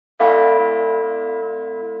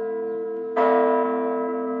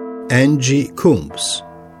Angie Coombs,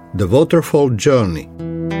 The Waterfall Journey.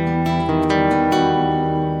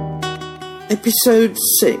 Episode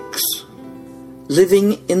 6,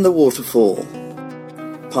 Living in the Waterfall,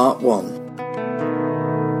 Part 1.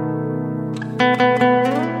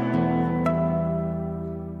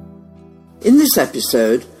 In this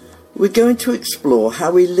episode, we're going to explore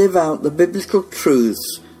how we live out the biblical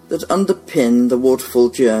truths that underpin the waterfall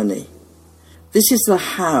journey. This is the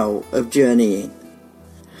how of journeying.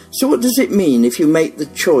 So what does it mean if you make the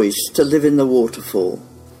choice to live in the waterfall?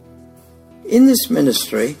 In this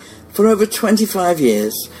ministry, for over 25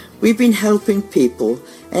 years, we've been helping people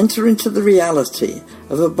enter into the reality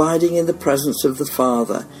of abiding in the presence of the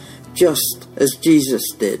Father, just as Jesus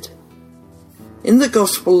did. In the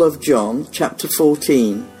Gospel of John, chapter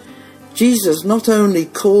 14, Jesus not only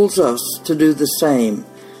calls us to do the same,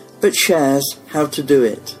 but shares how to do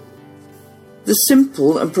it. The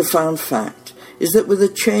simple and profound fact is that with a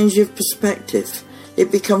change of perspective,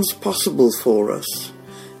 it becomes possible for us.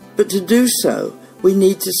 But to do so, we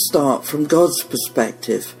need to start from God's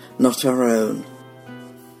perspective, not our own.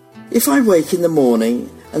 If I wake in the morning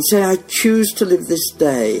and say I choose to live this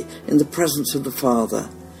day in the presence of the Father,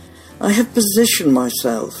 I have positioned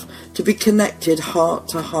myself to be connected heart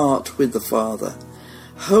to heart with the Father,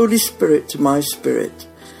 Holy Spirit to my spirit,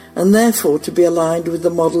 and therefore to be aligned with the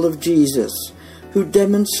model of Jesus, who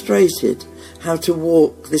demonstrated how to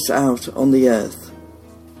walk this out on the earth.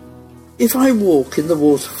 If I walk in the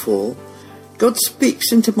waterfall, God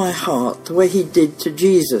speaks into my heart the way he did to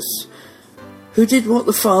Jesus, who did what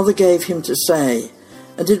the Father gave him to say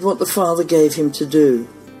and did what the Father gave him to do.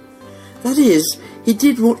 That is, he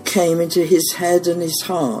did what came into his head and his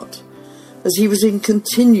heart, as he was in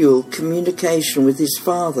continual communication with his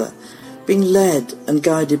Father, being led and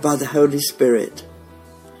guided by the Holy Spirit.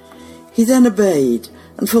 He then obeyed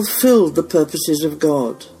and fulfilled the purposes of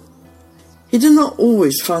God. He did not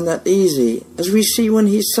always find that easy, as we see when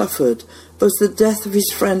he suffered both the death of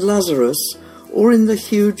his friend Lazarus or in the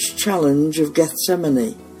huge challenge of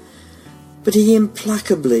Gethsemane. But he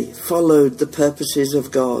implacably followed the purposes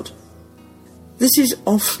of God. This is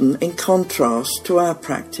often in contrast to our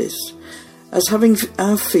practice, as having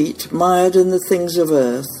our feet mired in the things of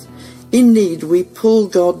earth, in need we pull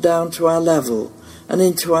God down to our level and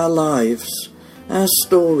into our lives, our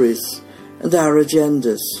stories and our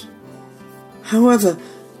agendas. However,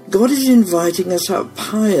 God is inviting us up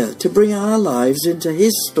higher to bring our lives into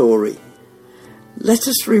his story. Let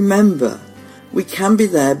us remember, we can be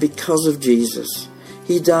there because of Jesus.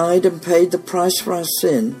 He died and paid the price for our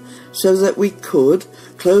sin, so that we could,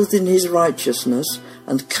 clothed in his righteousness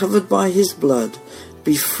and covered by his blood,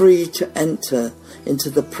 be free to enter into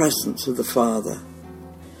the presence of the Father.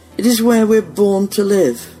 It is where we're born to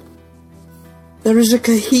live. There is a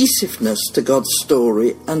cohesiveness to God's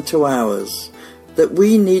story and to ours that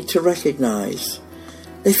we need to recognize.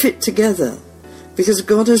 They fit together because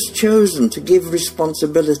God has chosen to give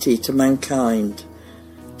responsibility to mankind,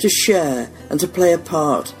 to share and to play a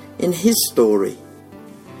part in his story.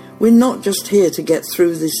 We're not just here to get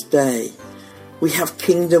through this day. We have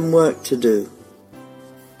kingdom work to do.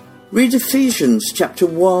 Read Ephesians chapter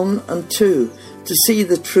 1 and 2 to see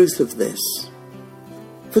the truth of this.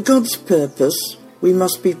 For God's purpose, we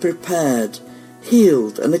must be prepared,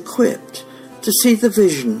 healed and equipped to see the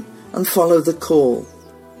vision and follow the call.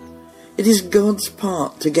 It is God's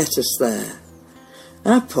part to get us there.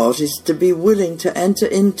 Our part is to be willing to enter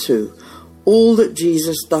into all that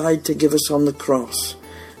Jesus died to give us on the cross,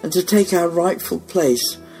 and to take our rightful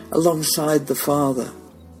place alongside the Father.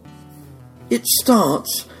 It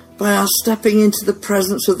starts by our stepping into the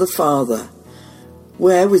presence of the Father,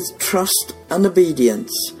 where with trust and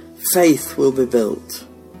obedience, faith will be built.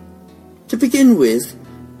 To begin with,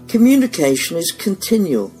 communication is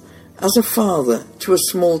continual as a father to a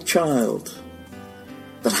small child.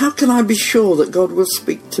 But how can I be sure that God will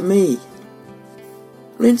speak to me?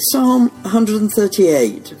 In Psalm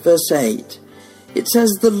 138, verse 8, it says,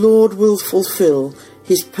 "The Lord will fulfill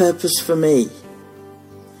his purpose for me."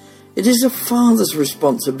 It is a father's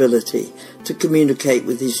responsibility to communicate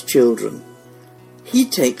with his children. He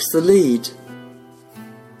takes the lead.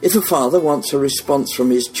 If a father wants a response from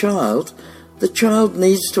his child, the child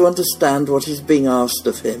needs to understand what is being asked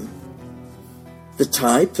of him. The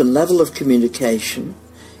type and level of communication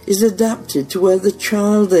is adapted to where the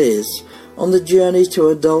child is on the journey to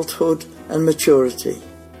adulthood and maturity.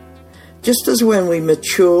 Just as when we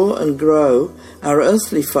mature and grow, our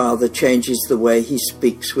earthly father changes the way he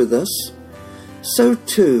speaks with us, so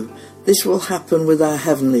too this will happen with our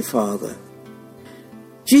heavenly Father.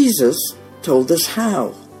 Jesus told us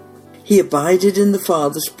how. He abided in the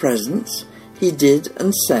Father's presence, He did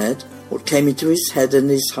and said what came into his head and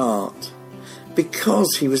his heart,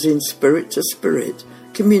 because he was in spirit-to-spirit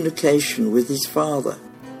communication with his Father.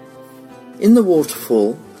 In the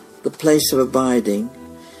waterfall, the place of abiding,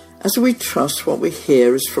 as we trust what we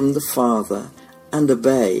hear is from the Father and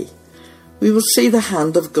obey, we will see the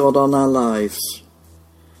hand of God on our lives.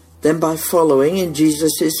 Then by following in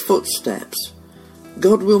Jesus' footsteps,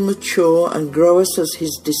 God will mature and grow us as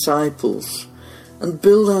his disciples and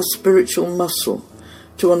build our spiritual muscle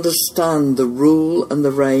to understand the rule and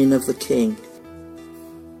the reign of the King.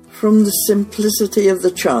 From the simplicity of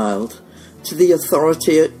the child to the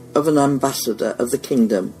authority of an ambassador of the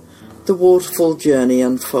kingdom, the waterfall journey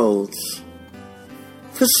unfolds.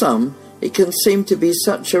 For some, it can seem to be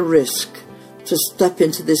such a risk to step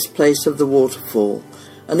into this place of the waterfall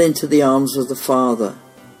and into the arms of the Father.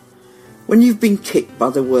 When you've been kicked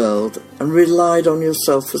by the world and relied on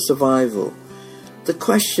yourself for survival, the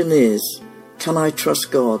question is, can I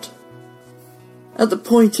trust God? At the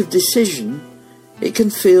point of decision, it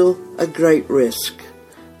can feel a great risk,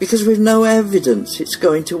 because we've no evidence it's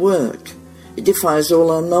going to work. It defies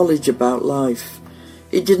all our knowledge about life.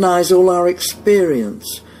 It denies all our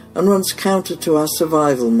experience and runs counter to our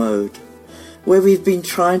survival mode, where we've been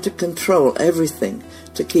trying to control everything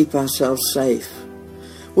to keep ourselves safe,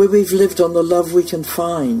 where we've lived on the love we can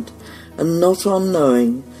find and not on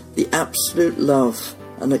knowing the absolute love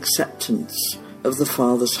and acceptance of the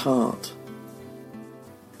Father's heart.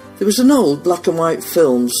 There was an old black and white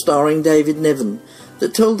film starring David Niven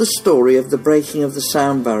that told the story of the breaking of the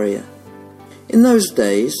sound barrier. In those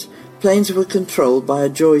days, planes were controlled by a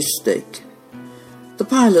joystick. The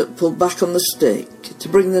pilot pulled back on the stick to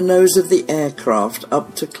bring the nose of the aircraft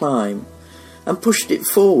up to climb and pushed it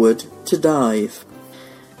forward to dive.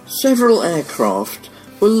 Several aircraft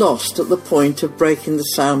were lost at the point of breaking the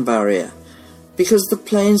sound barrier because the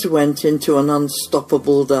planes went into an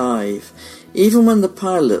unstoppable dive, even when the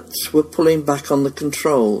pilots were pulling back on the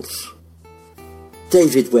controls.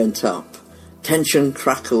 David went up. Tension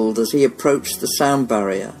crackled as he approached the sound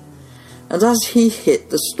barrier, and as he hit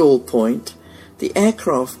the stall point, the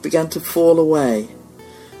aircraft began to fall away.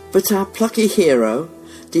 But our plucky hero,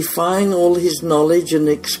 defying all his knowledge and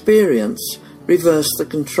experience, reversed the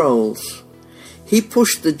controls. He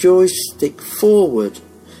pushed the joystick forward,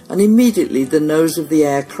 and immediately the nose of the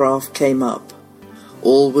aircraft came up.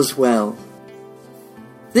 All was well.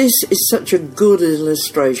 This is such a good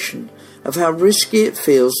illustration of how risky it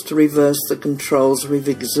feels to reverse the controls we've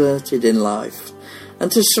exerted in life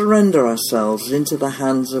and to surrender ourselves into the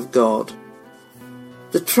hands of God.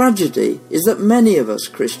 The tragedy is that many of us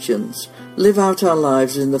Christians live out our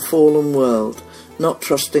lives in the fallen world, not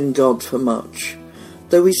trusting God for much,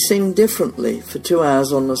 though we sing differently for 2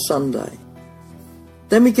 hours on a Sunday.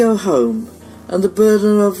 Then we go home and the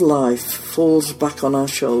burden of life falls back on our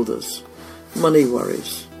shoulders. Money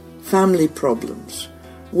worries, family problems,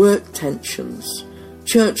 work tensions,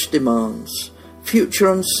 church demands,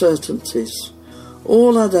 future uncertainties,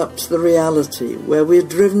 all add up to the reality where we're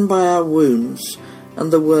driven by our wounds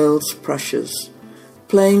and the world's pressures,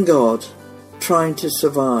 playing God, trying to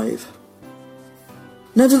survive.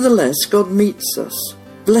 Nevertheless, God meets us,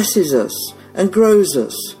 blesses us, and grows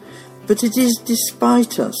us, but it is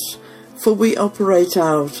despite us, for we operate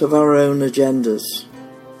out of our own agendas.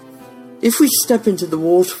 If we step into the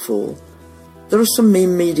waterfall, there are some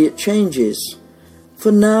immediate changes,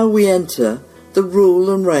 for now we enter the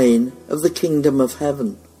rule and reign of the kingdom of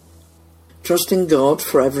heaven. Trusting God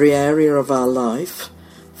for every area of our life,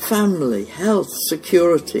 family, health,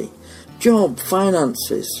 security, job,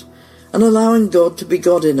 finances, and allowing God to be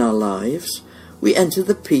God in our lives, we enter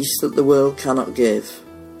the peace that the world cannot give.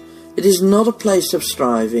 It is not a place of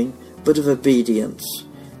striving, but of obedience.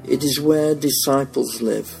 It is where disciples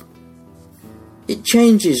live. It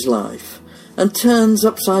changes life and turns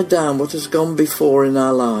upside down what has gone before in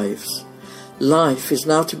our lives. Life is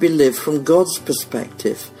now to be lived from God's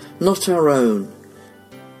perspective, not our own.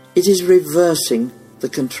 It is reversing the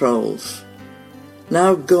controls.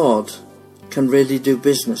 Now God can really do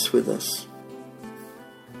business with us.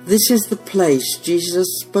 This is the place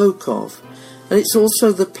Jesus spoke of, and it's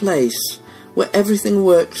also the place where everything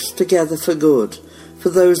works together for good for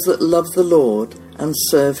those that love the Lord and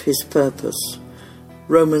serve his purpose.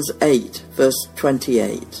 Romans 8, verse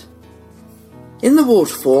 28. In the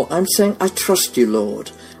waterfall, I'm saying, I trust you,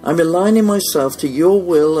 Lord. I'm aligning myself to your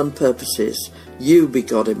will and purposes. You be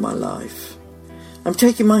God in my life. I'm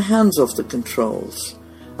taking my hands off the controls,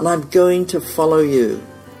 and I'm going to follow you.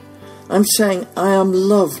 I'm saying, I am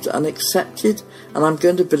loved and accepted, and I'm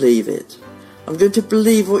going to believe it. I'm going to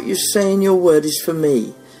believe what you say in your word is for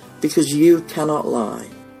me, because you cannot lie.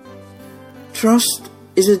 Trust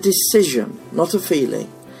is a decision, not a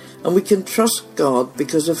feeling, and we can trust God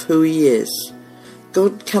because of who He is.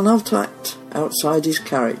 God cannot act outside His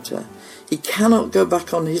character. He cannot go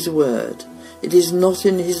back on His word. It is not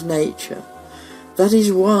in His nature. That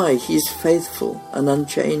is why He is faithful and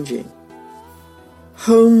unchanging.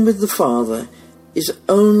 Home with the Father is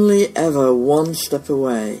only ever one step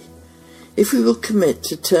away. If we will commit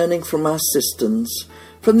to turning from our systems,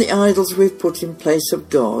 from the idols we've put in place of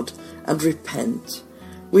God, and repent,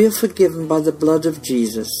 we are forgiven by the blood of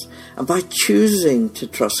Jesus, and by choosing to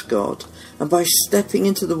trust God, and by stepping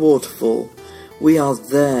into the waterfall, we are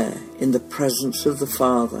there in the presence of the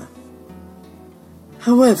Father.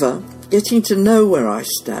 However, getting to know where I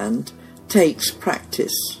stand takes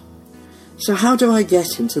practice. So how do I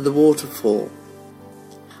get into the waterfall?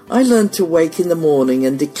 I learned to wake in the morning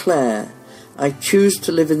and declare, I choose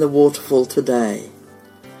to live in the waterfall today.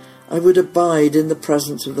 I would abide in the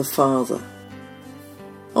presence of the Father.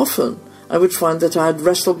 Often I would find that I had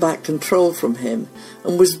wrestled back control from Him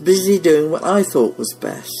and was busy doing what I thought was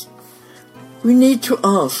best. We need to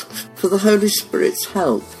ask for the Holy Spirit's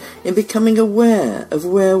help in becoming aware of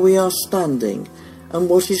where we are standing and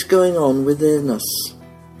what is going on within us.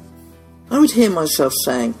 I would hear myself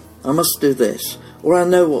saying, I must do this, or I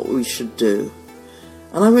know what we should do.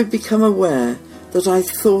 And I would become aware that I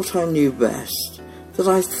thought I knew best, that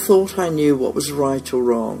I thought I knew what was right or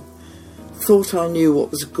wrong, thought I knew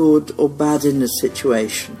what was good or bad in the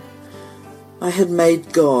situation. I had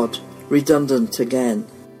made God redundant again.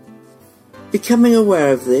 Becoming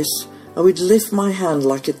aware of this, I would lift my hand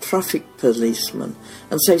like a traffic policeman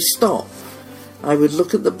and say, stop. I would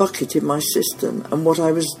look at the bucket in my cistern and what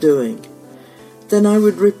I was doing. Then I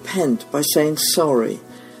would repent by saying sorry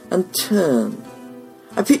and turn.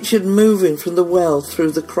 I pictured moving from the well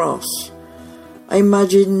through the cross. I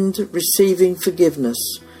imagined receiving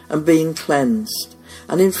forgiveness and being cleansed.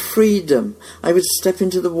 And in freedom, I would step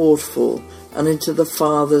into the waterfall and into the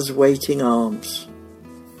Father's waiting arms.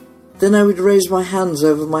 Then I would raise my hands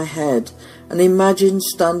over my head and imagine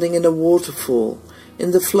standing in a waterfall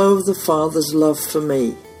in the flow of the Father's love for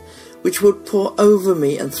me, which would pour over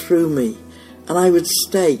me and through me, and I would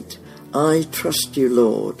state, I trust you,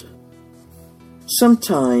 Lord.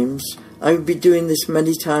 Sometimes I would be doing this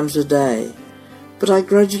many times a day, but I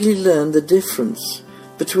gradually learned the difference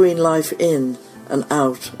between life in and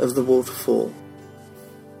out of the waterfall.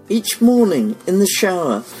 Each morning in the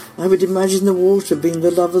shower, I would imagine the water being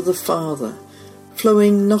the love of the Father,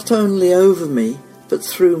 flowing not only over me, but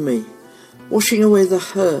through me, washing away the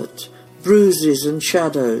hurt, bruises and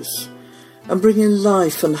shadows, and bringing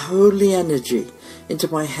life and holy energy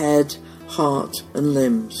into my head, heart and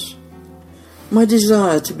limbs. My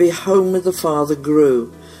desire to be home with the Father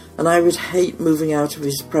grew, and I would hate moving out of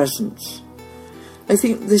His presence. I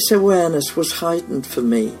think this awareness was heightened for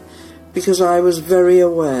me, because I was very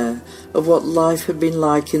aware of what life had been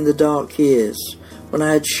like in the dark years when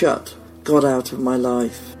I had shut God out of my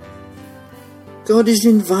life. God is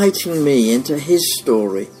inviting me into His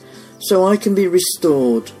story so I can be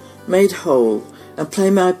restored, made whole, and play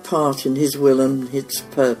my part in His will and His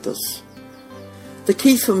purpose. The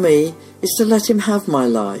key for me is to let Him have my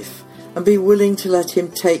life and be willing to let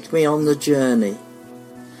Him take me on the journey.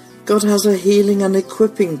 God has a healing and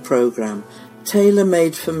equipping program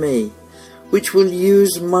tailor-made for me, which will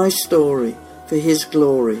use my story for His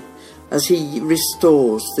glory as He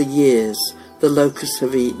restores the years the locusts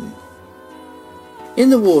have eaten. In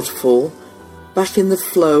the waterfall, back in the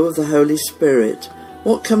flow of the Holy Spirit,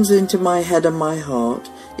 what comes into my head and my heart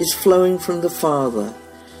is flowing from the Father.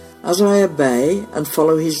 As I obey and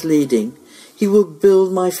follow His leading, He will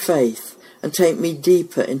build my faith and take me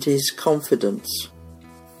deeper into His confidence.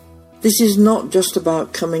 This is not just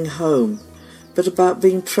about coming home, but about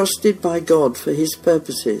being trusted by God for His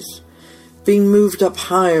purposes, being moved up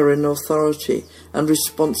higher in authority and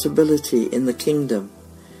responsibility in the kingdom.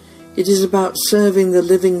 It is about serving the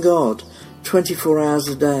living God 24 hours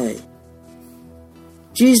a day.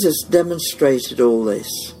 Jesus demonstrated all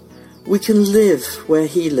this. We can live where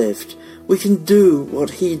He lived. We can do what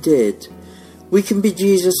He did. We can be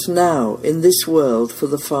Jesus now in this world for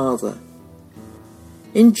the Father.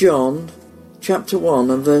 In John chapter 1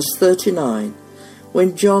 and verse 39,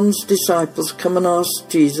 when John's disciples come and ask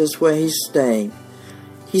Jesus where He's staying,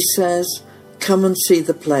 He says, come and see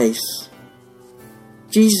the place.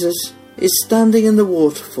 Jesus is standing in the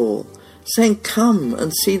waterfall, saying, come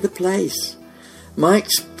and see the place. My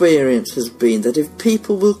experience has been that if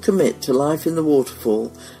people will commit to life in the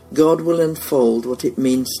waterfall, God will unfold what it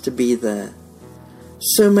means to be there.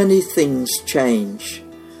 So many things change.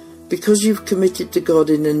 Because you've committed to God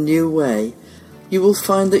in a new way, you will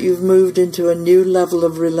find that you've moved into a new level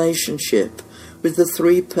of relationship with the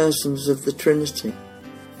three persons of the Trinity.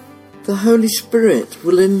 The Holy Spirit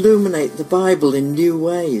will illuminate the Bible in new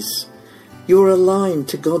ways. You're aligned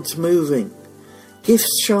to God's moving.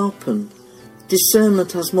 Gifts sharpen,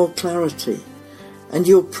 discernment has more clarity, and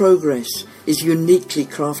your progress is uniquely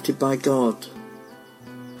crafted by God.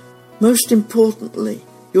 Most importantly,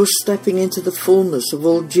 you're stepping into the fullness of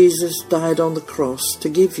all Jesus died on the cross to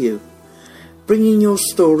give you, bringing your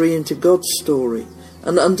story into God's story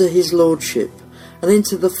and under his lordship and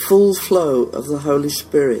into the full flow of the Holy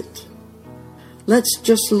Spirit. Let's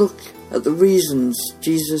just look at the reasons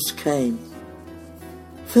Jesus came.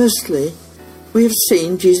 Firstly, we have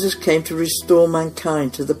seen Jesus came to restore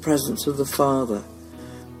mankind to the presence of the Father.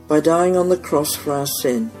 By dying on the cross for our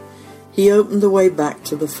sin, he opened the way back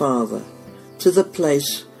to the Father, to the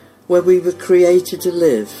place where we were created to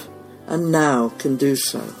live and now can do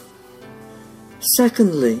so.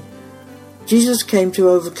 Secondly, Jesus came to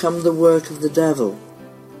overcome the work of the devil.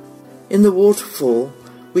 In the Waterfall,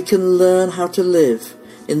 we can learn how to live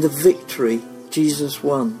in the victory Jesus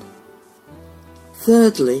won.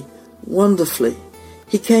 Thirdly, wonderfully,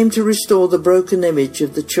 he came to restore the broken image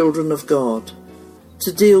of the children of God,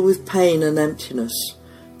 to deal with pain and emptiness,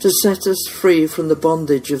 to set us free from the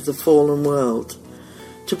bondage of the fallen world,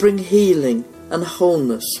 to bring healing and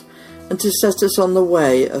wholeness, and to set us on the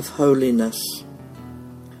way of holiness.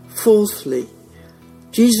 Fourthly,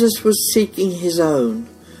 Jesus was seeking his own,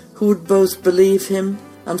 who would both believe him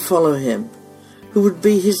and follow him, who would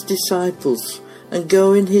be his disciples and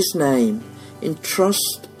go in his name, in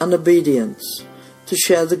trust and obedience, to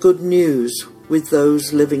share the good news with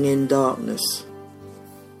those living in darkness.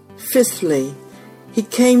 Fifthly, he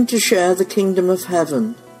came to share the kingdom of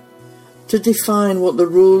heaven, to define what the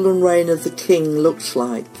rule and reign of the King looks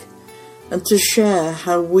like, and to share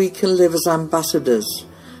how we can live as ambassadors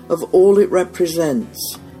of all it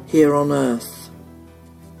represents here on earth.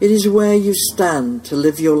 It is where you stand to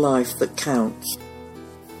live your life that counts.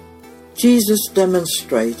 Jesus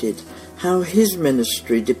demonstrated how his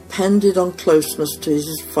ministry depended on closeness to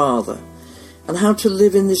his Father, and how to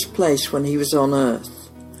live in this place when he was on earth.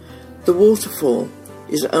 The waterfall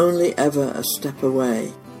is only ever a step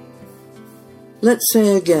away. Let's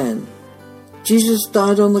say again, Jesus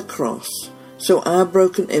died on the cross so our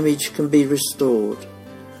broken image can be restored,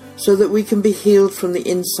 so that we can be healed from the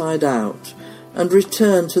inside out and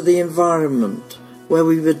return to the environment where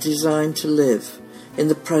we were designed to live, in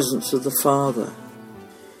the presence of the Father.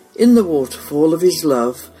 In the waterfall of his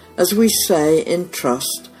love, as we say in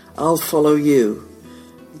trust, I'll follow you,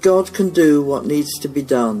 God can do what needs to be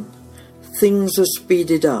done. Things are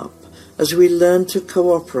speeded up as we learn to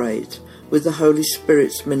cooperate with the Holy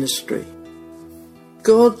Spirit's ministry.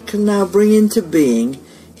 God can now bring into being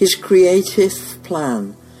his creative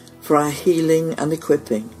plan for our healing and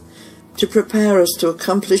equipping, to prepare us to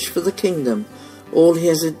accomplish for the kingdom all he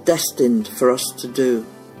has destined for us to do.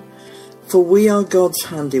 For we are God's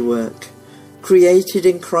handiwork, created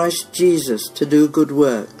in Christ Jesus to do good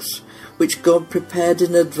works, which God prepared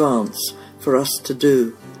in advance for us to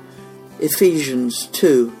do. Ephesians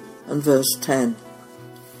 2 and verse 10.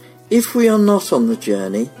 If we are not on the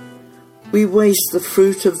journey, we waste the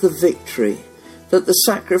fruit of the victory that the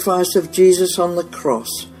sacrifice of Jesus on the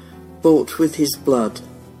cross bought with his blood.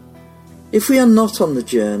 If we are not on the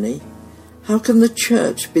journey, how can the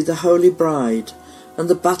church be the holy bride and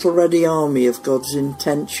the battle-ready army of God's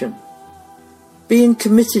intention? Being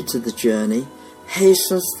committed to the journey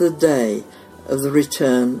hastens the day of the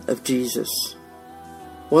return of Jesus.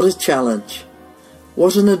 What a challenge!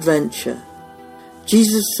 What an adventure!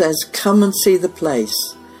 Jesus says, come and see the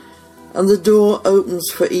place, and the door opens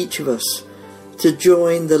for each of us to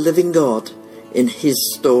join the living God in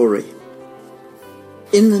his story.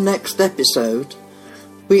 In the next episode,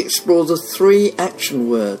 we explore the 3 action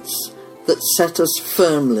words that set us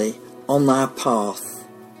firmly on our path: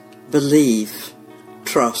 believe,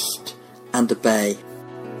 trust, and obey.